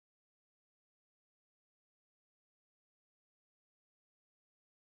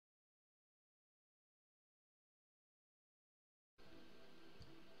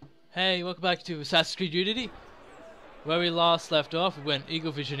Hey, welcome back to Assassin's Creed Unity. Where we last left off, we went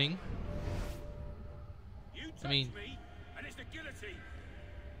eagle visioning. I mean,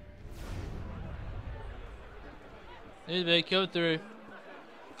 they come through.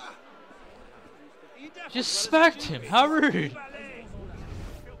 Just smacked him. How rude!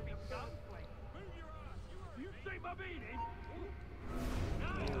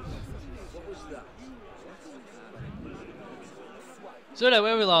 So anyway,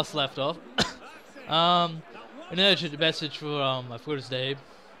 where we last left off, an urgent message for I forgot his name,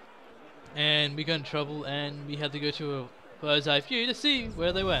 and we got in trouble, and we had to go to a bird's eye view to see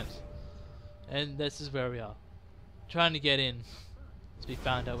where they went, and this is where we are, trying to get in, so we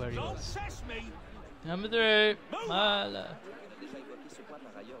found out where he was. Number 3, Mala.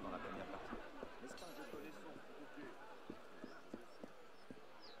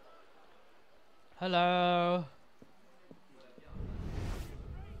 Hello.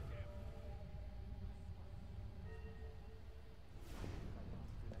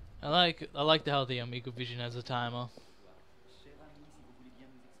 I like how the Eagle Vision has a timer.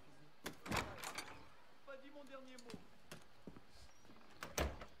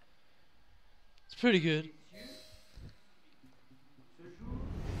 It's pretty good.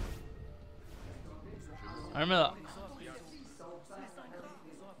 I remember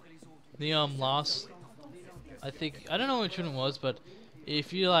the last, I don't know which one it was, but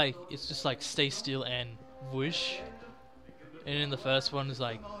if you like, it's just like stay still and whoosh. And in the first one is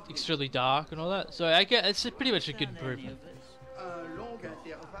like extremely dark and all that, so I get it's pretty much a good improvement.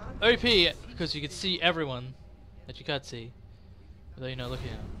 OP because you can see everyone that you can't see, without you know looking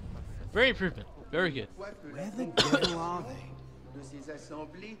at them. Very improvement, very good. Where the devil are they?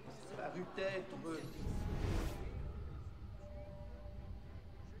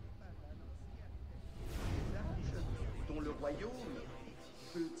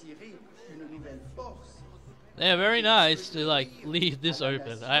 Yeah, very nice to like leave this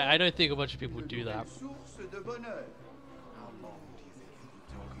open. I don't think a bunch of people would do that.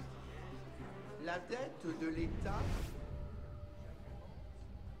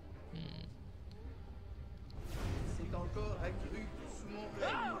 C'est encore accru sous mon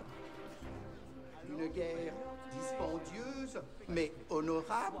règne. Une guerre dispendieuse, mais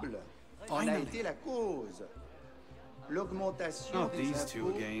honorable, en a été la cause. L'augmentation des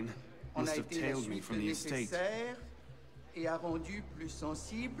impôts en a été la suite nécessaire et a rendu plus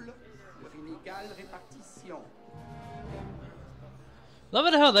sensible leur inégale répartition. Love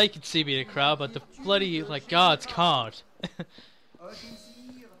it how they can see me in a crowd, but the bloody like guards can't. Un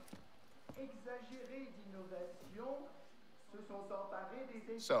désir exagéré d'innovation se sont emparés des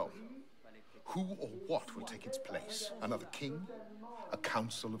esprits. So, who or what will take its place? Another king? A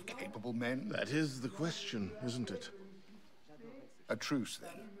council of capable men? That is the question, isn't it? A truce,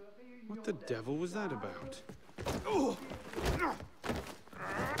 then. What the devil was that about?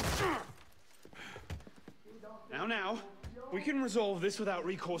 Now, we can resolve this without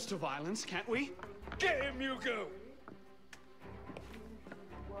recourse to violence, can't we? Get him, Hugo!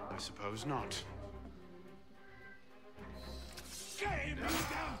 I suppose not. Get him,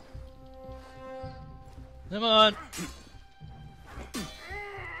 Hugo! Come on.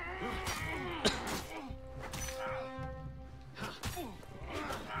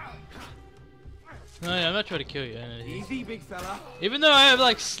 No, yeah, I'm not trying to kill you. Easy, big fella. Even though I have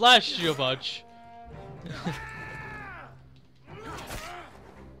like slashed you a bunch.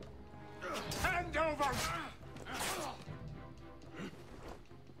 Hand over!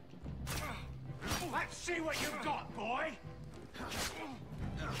 Let's see what you've got, boy!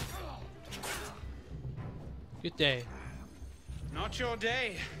 Good day. Not your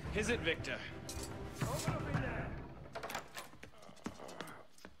day, is it, Victor?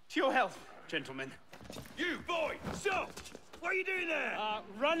 To your health, gentlemen. You, boy! So, what are you doing there?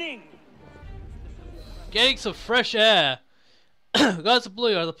 Running! Getting some fresh air. Guards of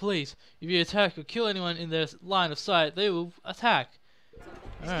Blue are the police. If you attack or kill anyone in their line of sight, they will attack.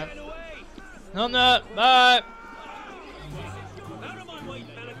 Alright. No, I'm not. Bye!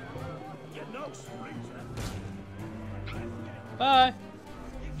 Bye!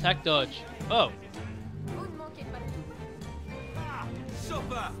 Attack dodge. Oh.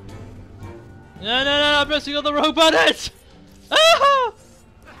 No, I'm pressing on the wrong buttons! Ah!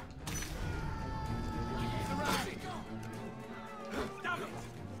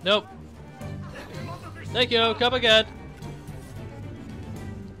 Nope. Thank you, come again.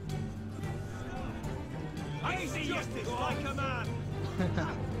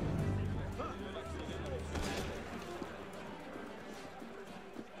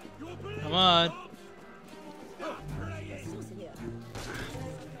 Come on.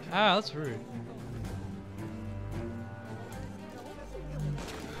 that's rude.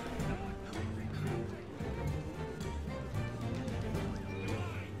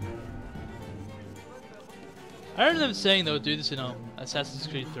 I remember them saying they would do this in Assassin's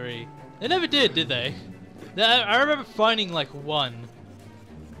Creed 3. They never did they? I remember finding like one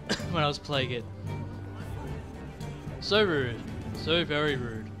when I was playing it. So rude. So very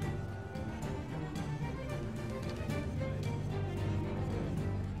rude.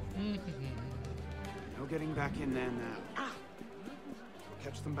 No getting back in there now.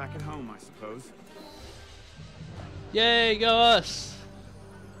 Catch them back at home, I suppose. Yay, go us!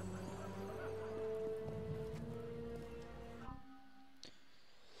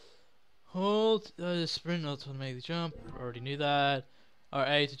 Hold sprint not to make the jump. Already knew that. RA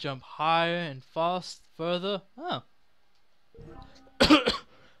to jump higher and fast further. Oh.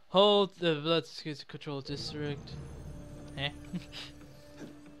 Hold the blood to control district. Eh.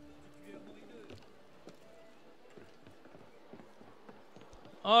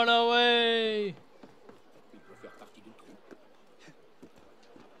 On our way!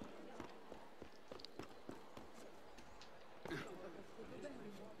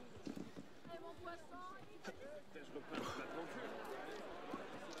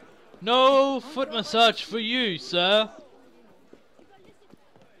 No foot massage for you, sir.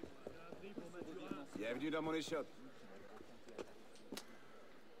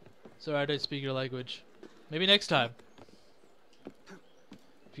 Sorry, I don't speak your language. Maybe next time.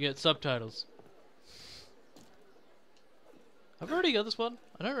 If you get subtitles. I've already got this one.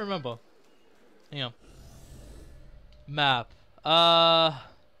 I don't remember. Hang on. Map.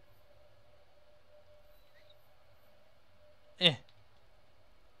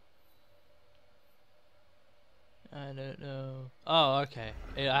 I don't know. Oh, okay.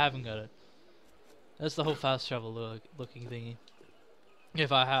 Yeah, I haven't got it. That's the whole fast travel looking thingy.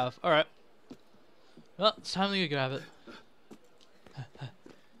 If I have. Alright. Well, it's time to go grab it.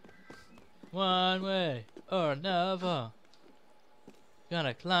 One way or another.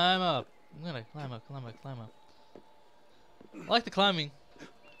 Gonna climb up. I'm gonna climb up. I like the climbing.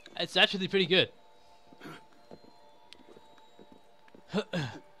 It's actually pretty good.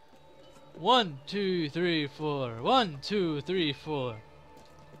 1, 2, 3, 4. 1, 2, 3, 4.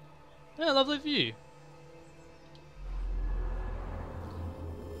 Yeah, lovely view.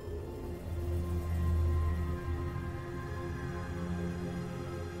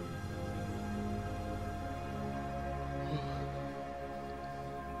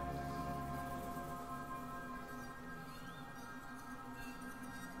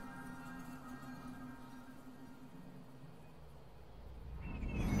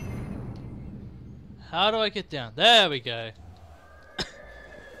 How do I get down? There we go.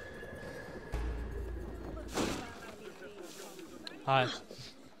 Hi. I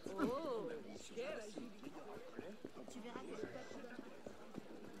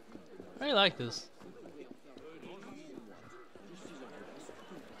really like this.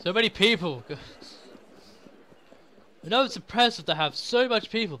 So many people. I know it's impressive to have so much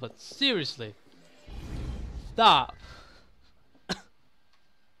people, but seriously. Stop.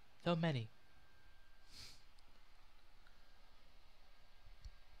 So many.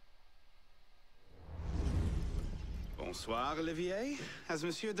 Bonsoir, Olivier. Has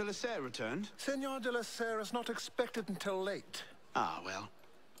Monsieur de la Serre returned? Senor de la Serre is not expected until late. Ah, well.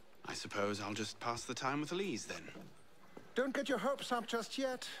 I suppose I'll just pass the time with Elise, then. Don't get your hopes up just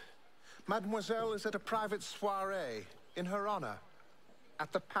yet. Mademoiselle is at a private soiree in her honor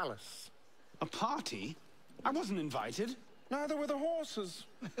at the palace. A party? I wasn't invited. Neither were the horses.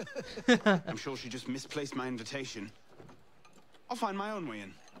 I'm sure she just misplaced my invitation. I'll find my own way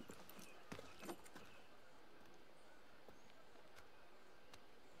in.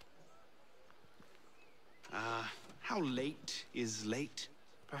 How late is late?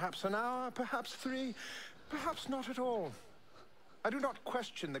 Perhaps an hour, perhaps 3, perhaps not at all. I do not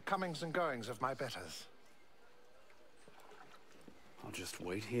question the comings and goings of my betters. I'll just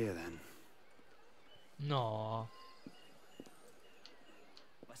wait here, then. No.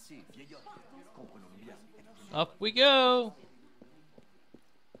 Up we go.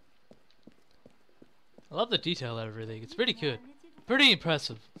 I love the detail of everything. It's pretty good. Pretty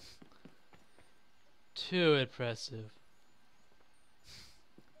impressive. Too impressive.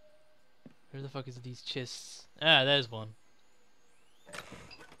 Where the fuck is these chests? Ah, there's one.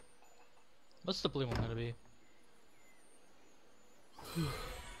 What's the blue one gonna be?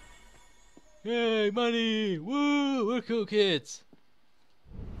 Yay, money! Woo! We're cool kids!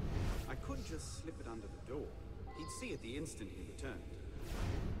 I could just slip it under the door. He'd see it the instant he returned.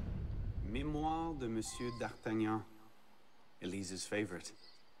 Mémoire de Monsieur d'Artagnan. Elise's favorite.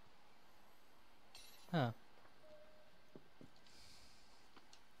 Huh.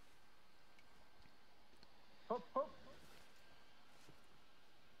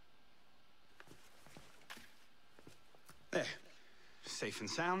 There. Safe and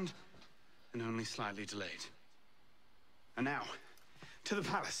sound, and only slightly delayed. And now, to the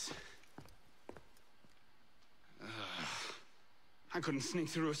palace. I couldn't sneak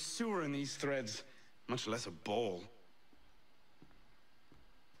through a sewer in these threads, much less a ball.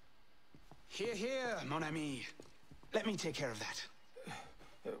 Here, here, mon ami. Let me take care of that.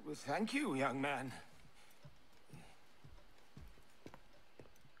 Well, thank you, young man.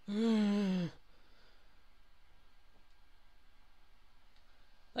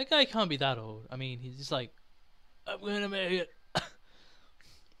 That guy can't be that old. I mean, he's just like, I'm gonna make it.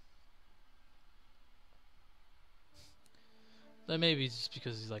 So maybe it's just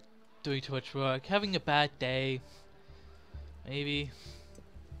because he's like doing too much work, having a bad day. Maybe.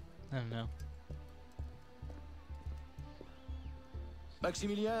 I don't know.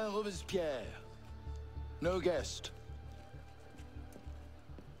 Maximilien Robespierre. No guest.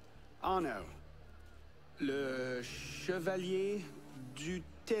 Arno. Le Chevalier du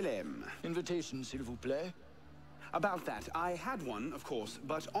Télème. Invitation, s'il vous plaît. About that, I had one, of course,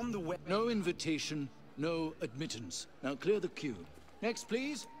 but on the way... No invitation, no admittance. Now clear the queue. Next,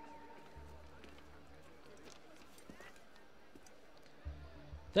 please.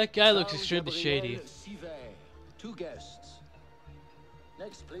 That guy looks extremely shady. Sivet. 2 guests.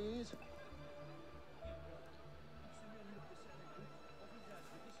 Next, please.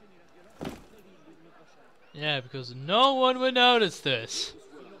 Yeah, because no one would notice this.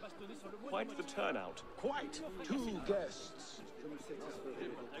 Quite the turnout. Quite. 2 guests.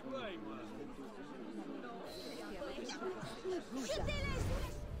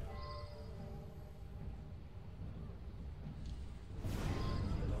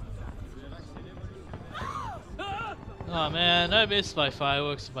 Oh man, I missed my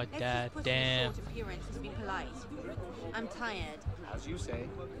fireworks with my dad. Damn. Appearance to be polite. I'm tired. As you say.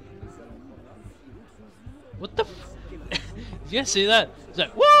 What the f- You guys see that? It's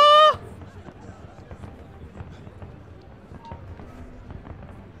like, whoa!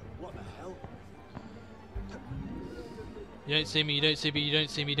 What the hell? You don't see me, you don't see me, you don't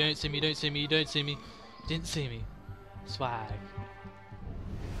see me, you don't see me, you don't see me, you don't see me. You didn't see me. Swag.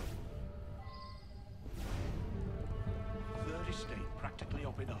 Third estate practically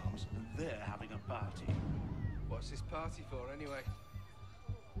up in arms, and they're having a party. What's this party for, anyway?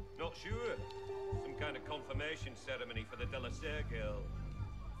 Not sure. Some kind of confirmation ceremony for the Delasere girl.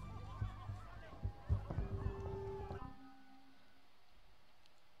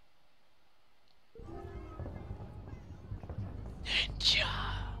 Ninja!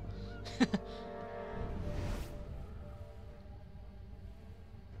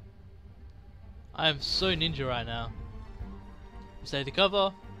 I am so ninja right now. Say the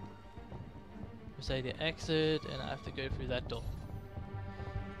cover. Say the exit, and I have to go through that door.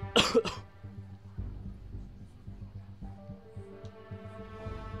 Is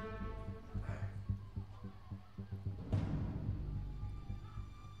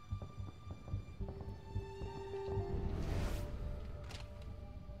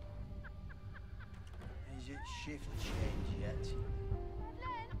it shift change yet?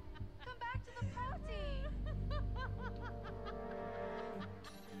 Len, come back to the party.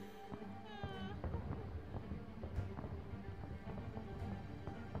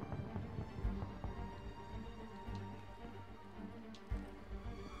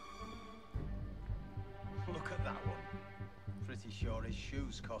 Look at that one. Pretty sure his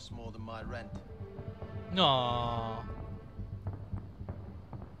shoes cost more than my rent. Aww.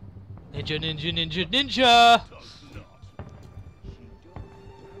 Ninja, ninja, ninja, ninja!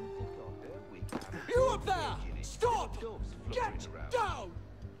 You up there! Stop! Get down!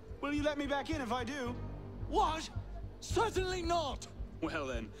 Will you let me back in if I do? What? Certainly not! Well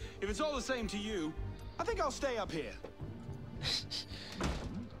then, if it's all the same to you, I think I'll stay up here.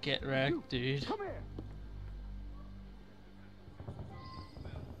 Get wrecked, dude. Come here.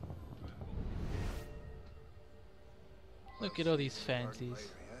 Look at all these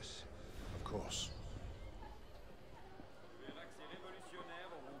fancies. Yes, of course.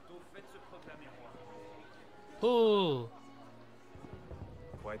 Oh,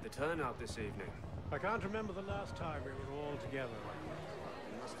 Quite the turnout this evening. I can't remember the last time we were all together like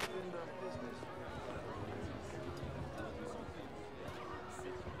this.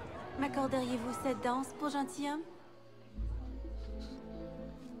 M'accorderiez-vous cette danse pour gentilhomme?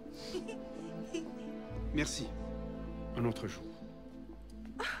 Merci. Un autre jour.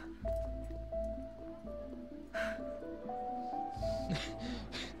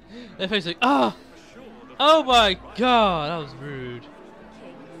 that face like, ah! Oh my god, that was rude.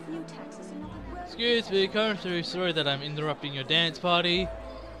 King, new taxes are not the worst. Excuse me, currently sorry that I'm interrupting your dance party.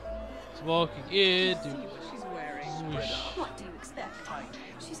 It's walking in. She's wearing. What do you expect?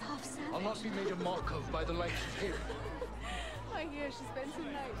 She's half savage. I'll not be made a mock of by the likes of him. I hear she spends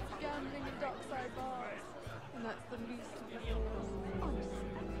her nights gambling in dockside bars. And that's the least of the wars.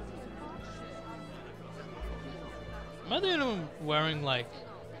 Am I the only one wearing like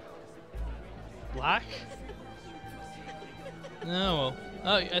black? No, well,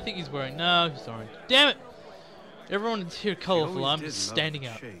 oh, I think he's wearing. No, he's orange. Damn it! Everyone is here colorful. I'm just standing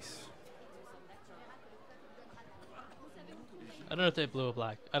out. I don't know if they're blue or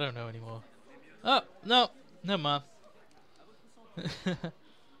black. I don't know anymore. Oh no, never mind.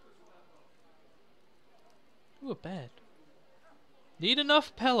 Ooh, a bed. Need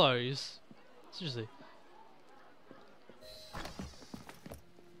enough pillows. Seriously.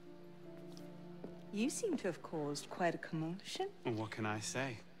 You seem to have caused quite a commotion. Well, what can I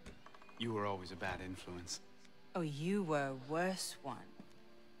say? You were always a bad influence. Oh, you were a worse one.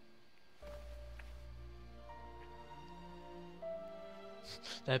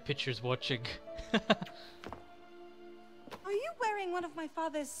 That picture's watching. Are you wearing one of my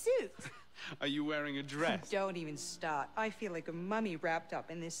father's suits? Are you wearing a dress? Don't even start. I feel like a mummy wrapped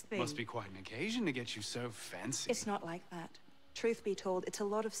up in this thing. Must be quite an occasion to get you so fancy. It's not like that. Truth be told, it's a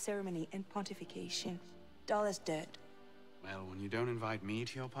lot of ceremony and pontification. Dull as dirt. Well, when you don't invite me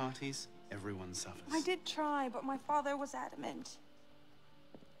to your parties, everyone suffers. I did try, but my father was adamant.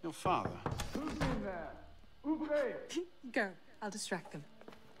 Your father? Who's in there? Ouvrez! Go. I'll distract them.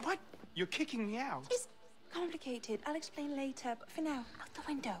 What? You're kicking me out? It's complicated. I'll explain later, but for now, out the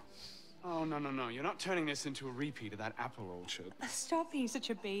window. Oh, no, no, no. You're not turning this into a repeat of that apple orchard. Stop being such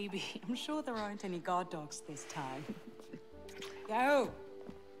a baby. I'm sure there aren't any guard dogs this time. Go!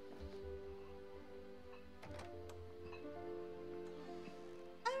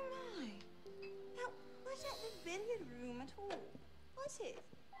 Oh my! That wasn't the billiard room at all, was it?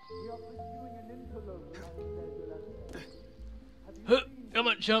 We are pursuing an interloper. Come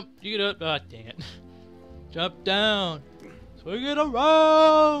on, jump. You get up. Ah, dang it. Jump down. Swing it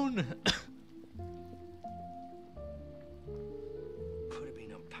around. Could have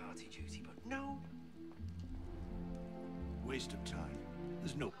been on party duty, but no. Waste of time.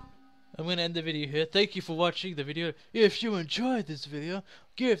 There's no. I'm going to end the video here. Thank you for watching the video. If you enjoyed this video,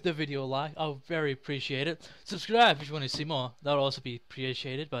 give the video a like. I'll very appreciate it. Subscribe if you want to see more. That would also be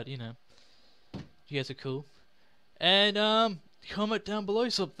appreciated, but you know, you guys are cool. And comment down below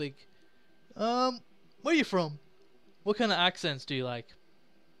something. Where are you from? What kind of accents do you like?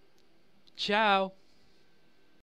 Ciao.